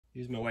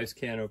Use my wife's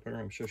can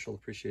opener. I'm sure she'll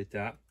appreciate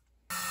that.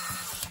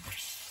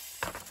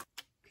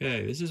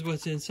 Okay, this is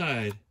what's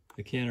inside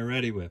a can of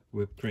Reddi-wip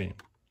whipped cream.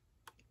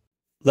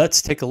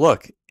 Let's take a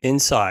look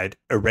inside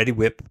a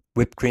Reddi-wip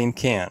whipped cream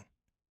can.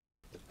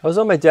 I was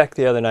on my deck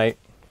the other night,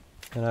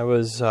 and I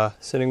was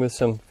sitting with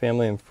some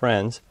family and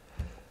friends,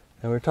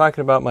 and we were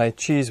talking about my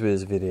Cheese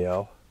Wiz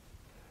video,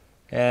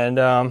 and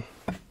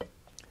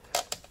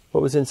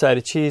what was inside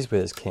a Cheese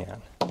Wiz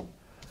can.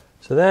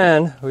 So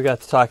then we got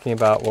to talking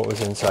about what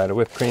was inside a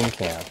whipped cream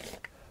can.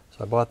 So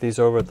I bought these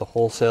over at the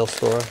wholesale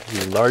store,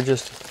 the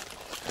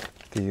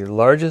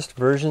largest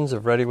versions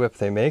of Reddi-wip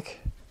they make,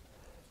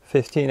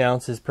 15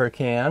 ounces per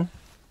can.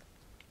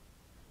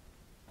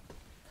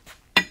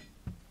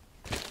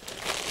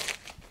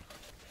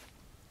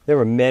 There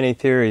were many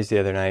theories the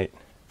other night.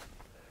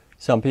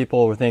 Some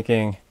people were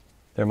thinking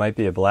there might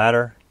be a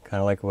bladder,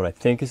 kind of like what I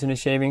think is in a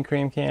shaving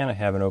cream can. I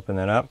haven't opened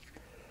that up.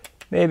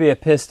 Maybe a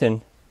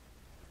piston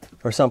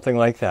or something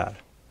like that.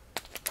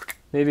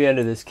 Maybe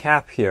under this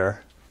cap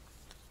here,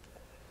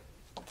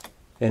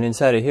 and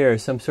inside of here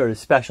is some sort of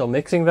special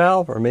mixing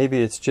valve, or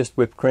maybe it's just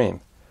whipped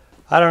cream.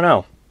 I don't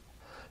know.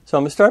 So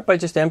I'm going to start by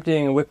just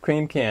emptying a whipped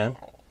cream can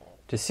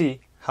to see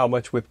how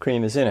much whipped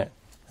cream is in it.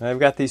 And I've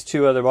got these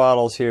two other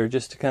bottles here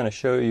just to kind of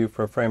show you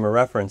for a frame of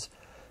reference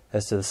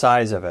as to the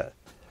size of it.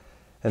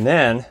 And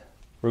then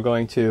we're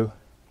going to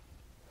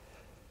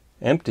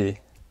empty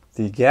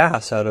the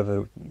gas out of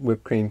a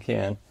whipped cream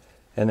can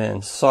and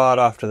then saw it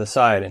off to the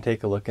side and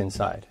take a look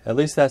inside. At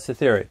least that's the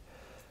theory.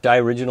 I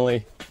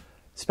originally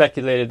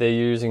speculated they're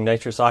using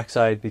nitrous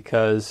oxide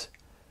because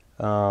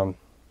it's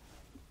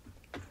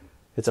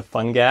a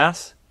fun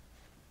gas,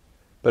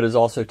 but it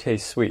also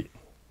tastes sweet.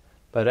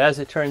 But as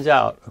it turns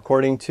out,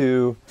 according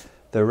to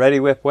the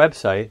Reddi-wip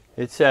website,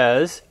 it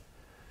says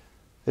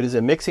it is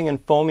a mixing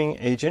and foaming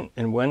agent,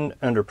 and when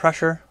under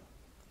pressure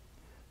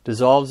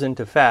dissolves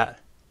into fat,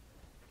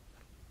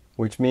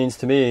 which means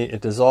to me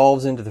it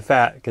dissolves into the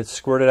fat, gets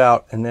squirted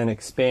out, and then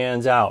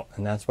expands out,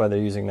 and that's why they're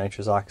using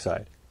nitrous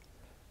oxide.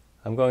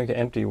 I'm going to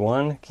empty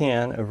one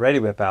can of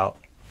Reddi-wip out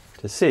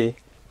to see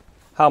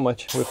how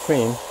much whipped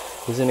cream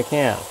is in a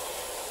can.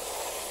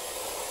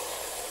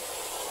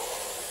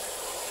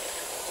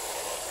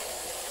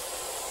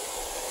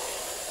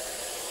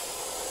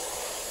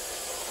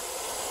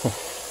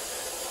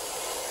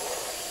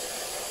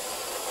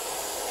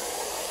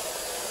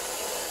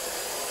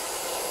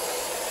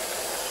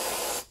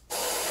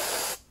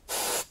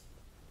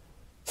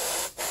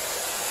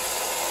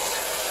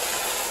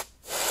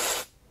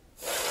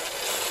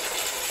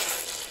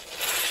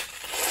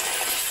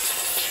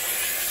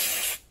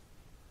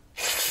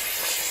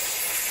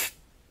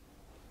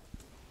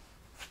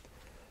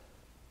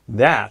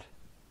 That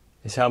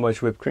is how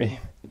much whipped cream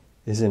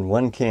is in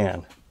one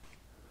can.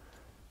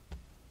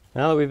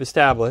 Now that we've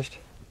established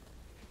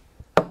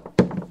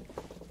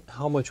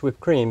how much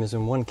whipped cream is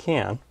in one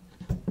can,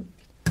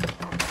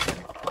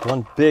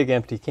 one big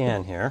empty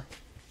can here,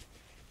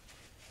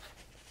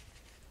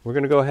 we're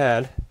going to go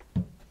ahead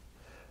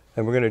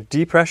and we're going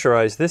to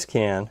depressurize this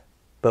can,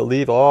 but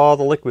leave all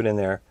the liquid in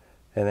there,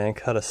 and then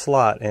cut a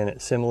slot in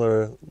it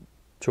similar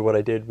to what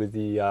I did with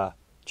the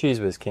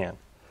Cheese Wiz can.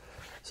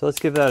 So let's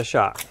give that a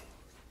shot.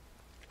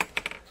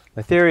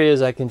 My theory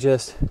is I can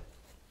just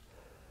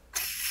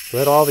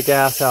let all the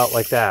gas out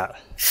like that.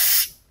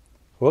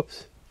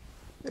 Whoops.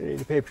 I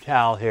need a paper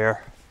towel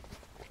here,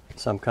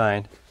 some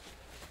kind.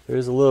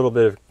 There's a little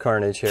bit of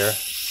carnage here.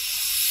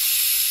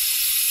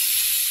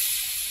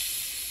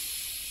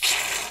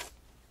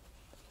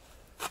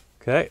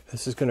 Okay,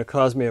 this is going to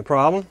cause me a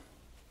problem.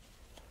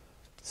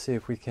 Let's see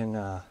if we can,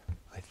 I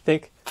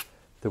think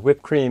the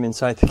whipped cream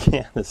inside the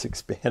can is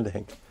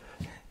expanding.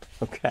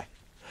 Okay,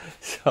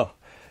 so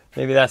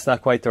maybe that's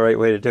not quite the right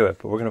way to do it,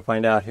 but we're going to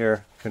find out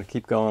here. I'm going to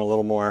keep going a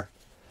little more.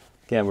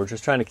 Again, we're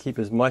just trying to keep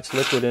as much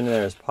liquid in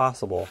there as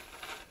possible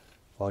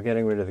while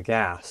getting rid of the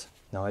gas.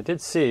 Now, I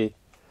did see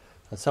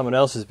on someone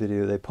else's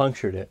video they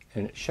punctured it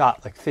and it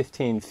shot like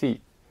 15 feet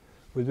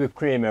with whipped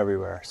cream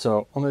everywhere.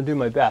 So I'm going to do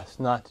my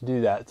best not to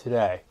do that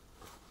today.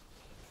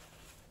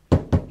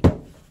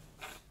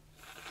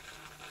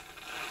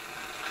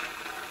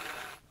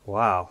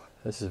 Wow,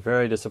 this is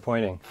very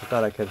disappointing. I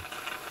thought I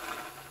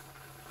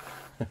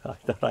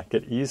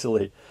could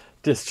easily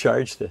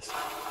discharge this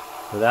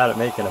without it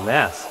making a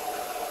mess.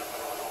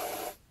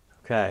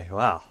 Okay,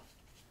 wow.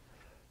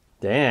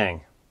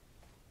 Dang.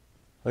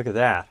 Look at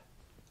that.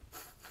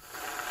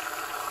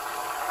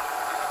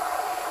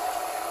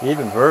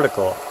 Even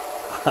vertical,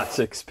 it's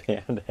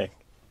expanding.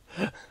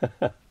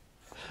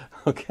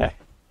 Okay.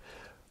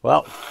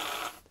 Well,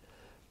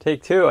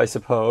 take two, I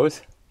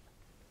suppose,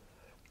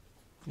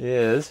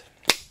 is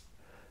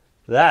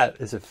that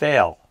is a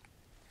fail.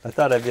 I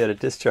thought I'd be able to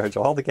discharge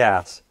all the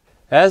gas.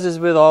 As is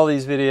with all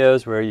these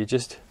videos where you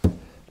just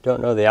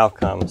don't know the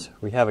outcomes,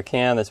 we have a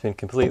can that's been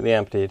completely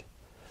emptied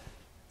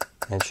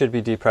and should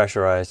be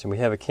depressurized, and we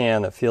have a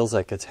can that feels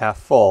like it's half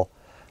full,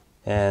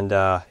 and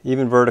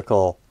even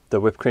vertical, the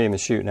whipped cream is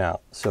shooting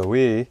out. So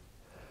we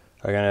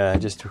are going to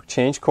just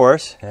change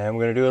course, and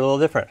we're going to do it a little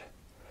different.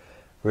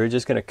 We're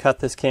just going to cut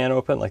this can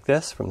open like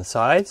this from the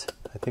sides.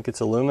 I think it's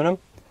aluminum,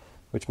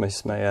 which my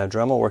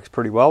Dremel works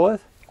pretty well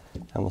with.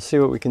 And we'll see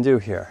what we can do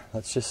here.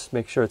 Let's just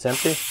make sure it's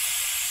empty.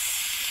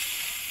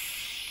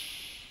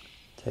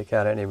 Take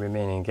out any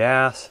remaining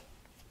gas.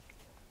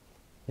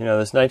 You know,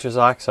 this nitrous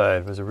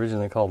oxide was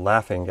originally called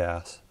laughing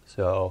gas.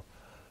 So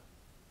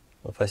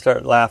if I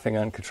start laughing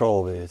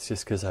uncontrollably, it's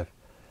just because I've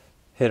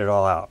hit it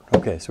all out.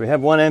 Okay, so we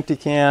have one empty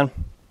can.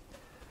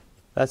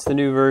 That's the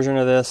new version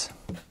of this.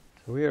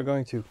 So we are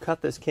going to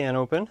cut this can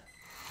open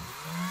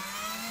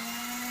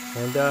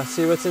and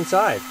see what's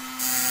inside.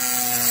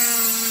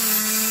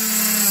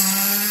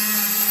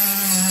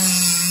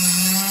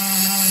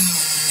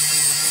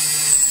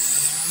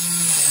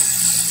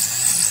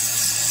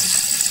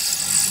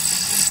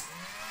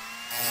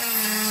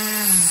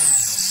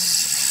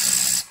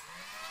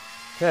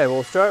 Okay,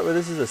 we'll start with,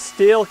 this is a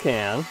steel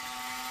can,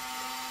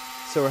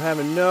 so we're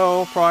having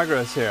no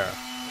progress here.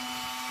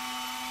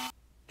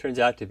 Turns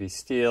out to be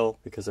steel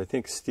because I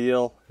think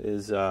steel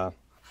is can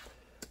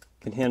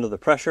handle the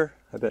pressure.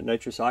 I bet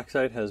nitrous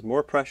oxide has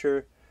more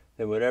pressure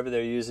than whatever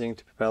they're using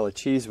to propel a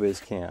Cheese Wiz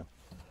can.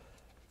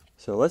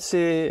 So let's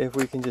see if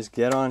we can just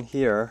get on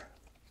here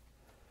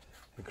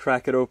and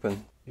crack it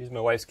open. Use my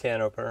wife's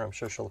can opener, I'm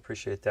sure she'll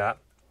appreciate that.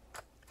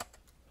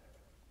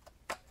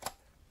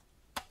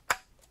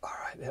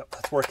 Yep,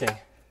 that's working.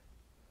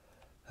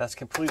 That's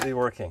completely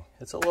working.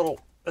 It's a little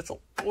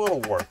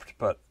warped,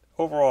 but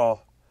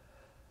overall,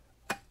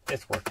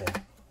 it's working.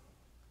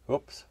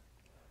 Whoops.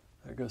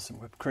 There goes some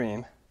whipped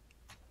cream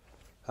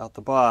out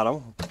the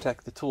bottom.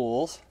 Protect the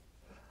tools.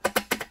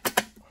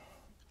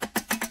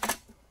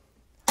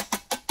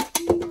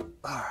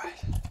 All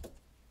right.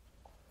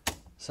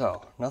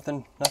 So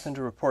nothing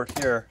to report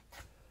here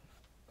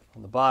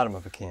on the bottom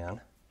of a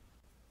can.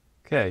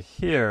 Okay,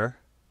 here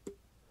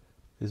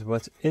is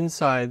what's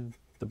inside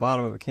the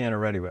bottom of a can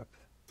of Reddi-wip.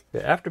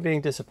 After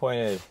being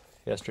disappointed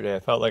yesterday, I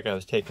felt like I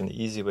was taking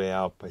the easy way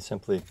out by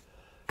simply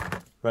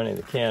running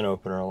the can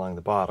opener along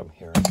the bottom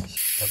here.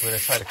 I'm going to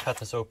try to cut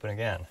this open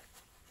again,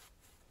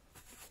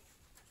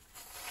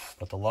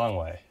 but the long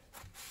way.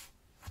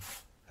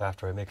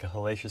 After I make a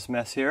hellacious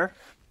mess here,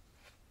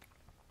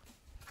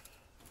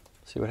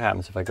 see what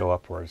happens if I go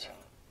upwards.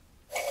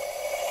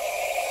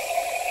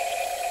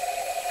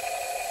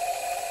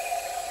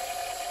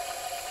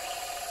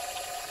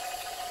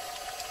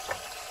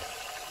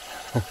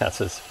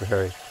 That's a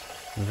very,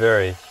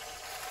 very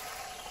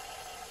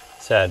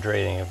sad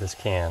draining of this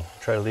can.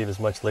 I try to leave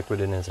as much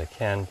liquid in as I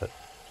can, but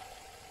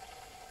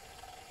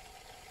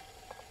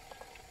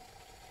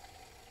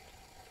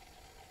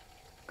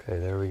okay,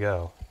 there we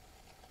go.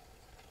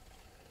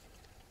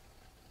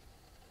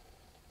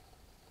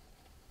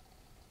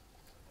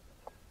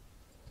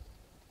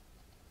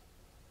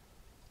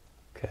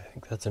 Okay, I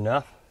think that's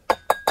enough. Put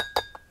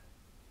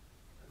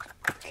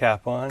the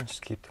cap on,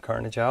 just keep the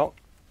carnage out.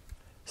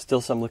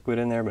 Still some liquid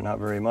in there, but not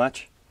very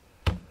much.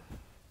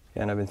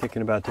 And I've been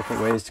thinking about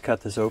different ways to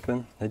cut this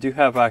open. I do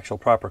have actual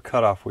proper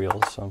cutoff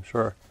wheels, so I'm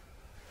sure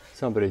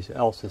somebody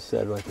else has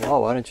said, like,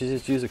 well, why don't you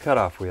just use a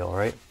cutoff wheel,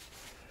 right?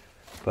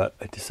 But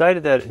I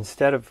decided that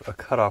instead of a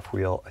cutoff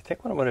wheel, I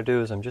think what I'm going to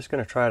do is I'm just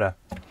going to try to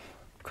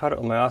cut it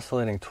with my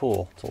oscillating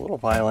tool. It's a little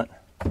violent.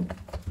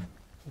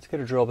 Let's get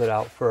a drill bit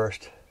out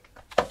first.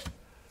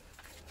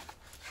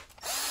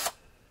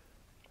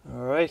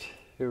 All right,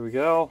 here we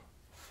go.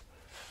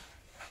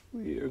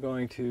 We are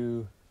going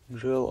to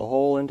drill a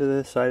hole into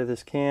this side of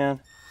this can.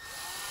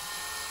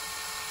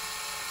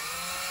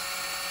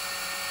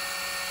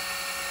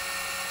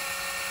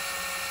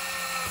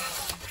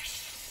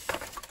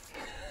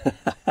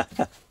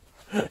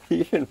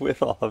 Even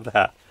with all of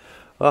that.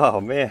 Oh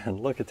man,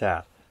 look at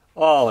that.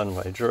 All in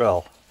my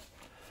drill.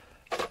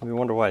 We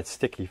wonder why it's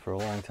sticky for a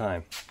long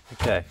time.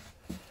 Okay.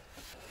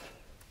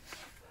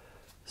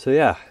 So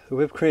yeah, the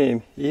whipped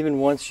cream, even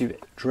once you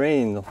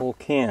drain the whole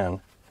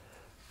can,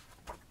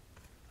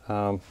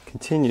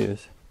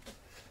 continues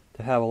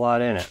to have a lot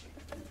in it.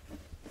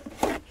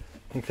 I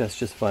think that's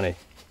just funny.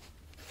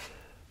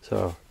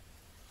 So,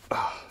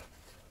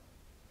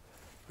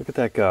 look at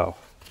that go.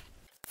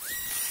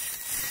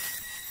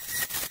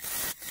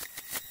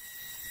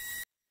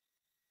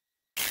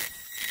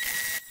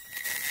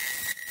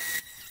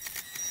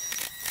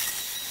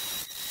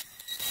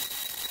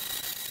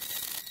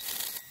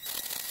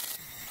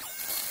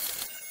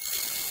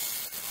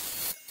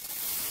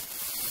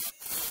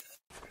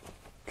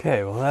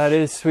 Okay, well that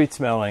is sweet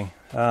smelling,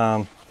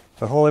 but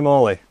holy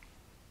moly,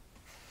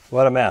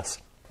 what a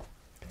mess.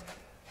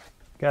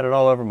 Got it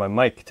all over my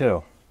mic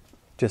too,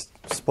 just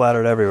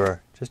splattered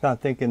everywhere. Just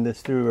not thinking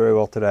this through very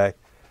well today.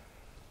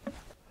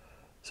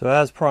 So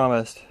as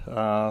promised,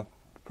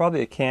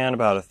 probably a can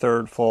about a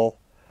third full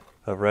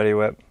of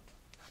Reddi-wip.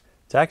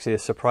 It's actually a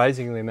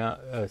surprising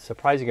amount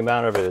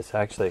of it is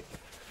actually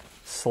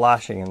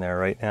sloshing in there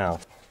right now.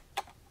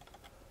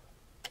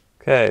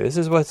 Okay, this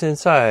is what's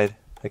inside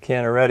a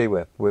can of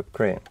Reddi-wip whipped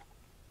cream.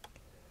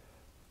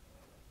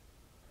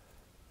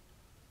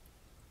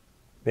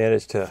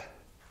 Managed to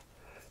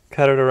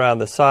cut it around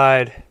the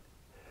side.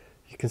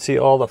 You can see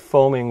all the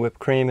foaming whipped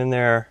cream in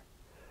there.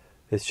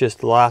 It's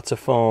just lots of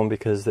foam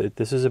because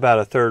this is about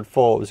a third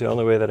full. It was the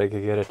only way that I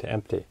could get it to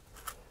empty.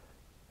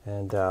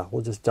 And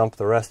we'll just dump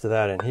the rest of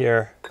that in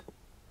here,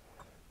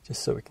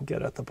 just so we can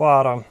get at the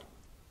bottom.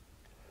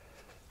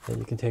 And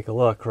you can take a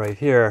look right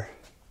here.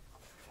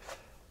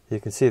 You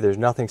can see there's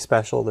nothing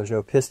special. There's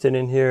no piston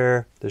in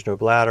here. There's no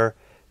bladder.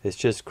 It's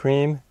just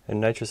cream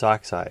and nitrous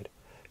oxide.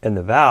 And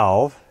the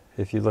valve,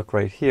 if you look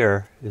right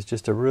here, is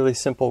just a really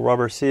simple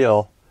rubber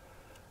seal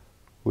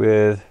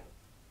with,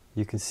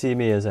 you can see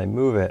me as I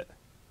move it,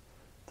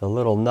 the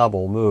little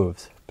nubble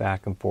moves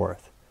back and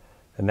forth.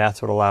 And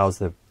that's what allows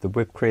the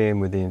whipped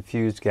cream with the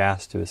infused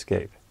gas to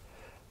escape.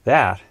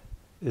 That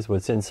is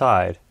what's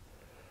inside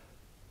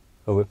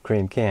a whipped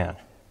cream can.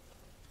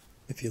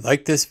 If you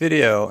liked this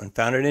video and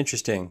found it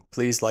interesting,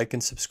 please like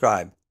and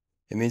subscribe.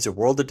 It means a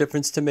world of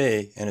difference to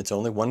me, and it's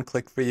only one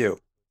click for you.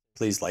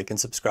 Please like and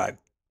subscribe.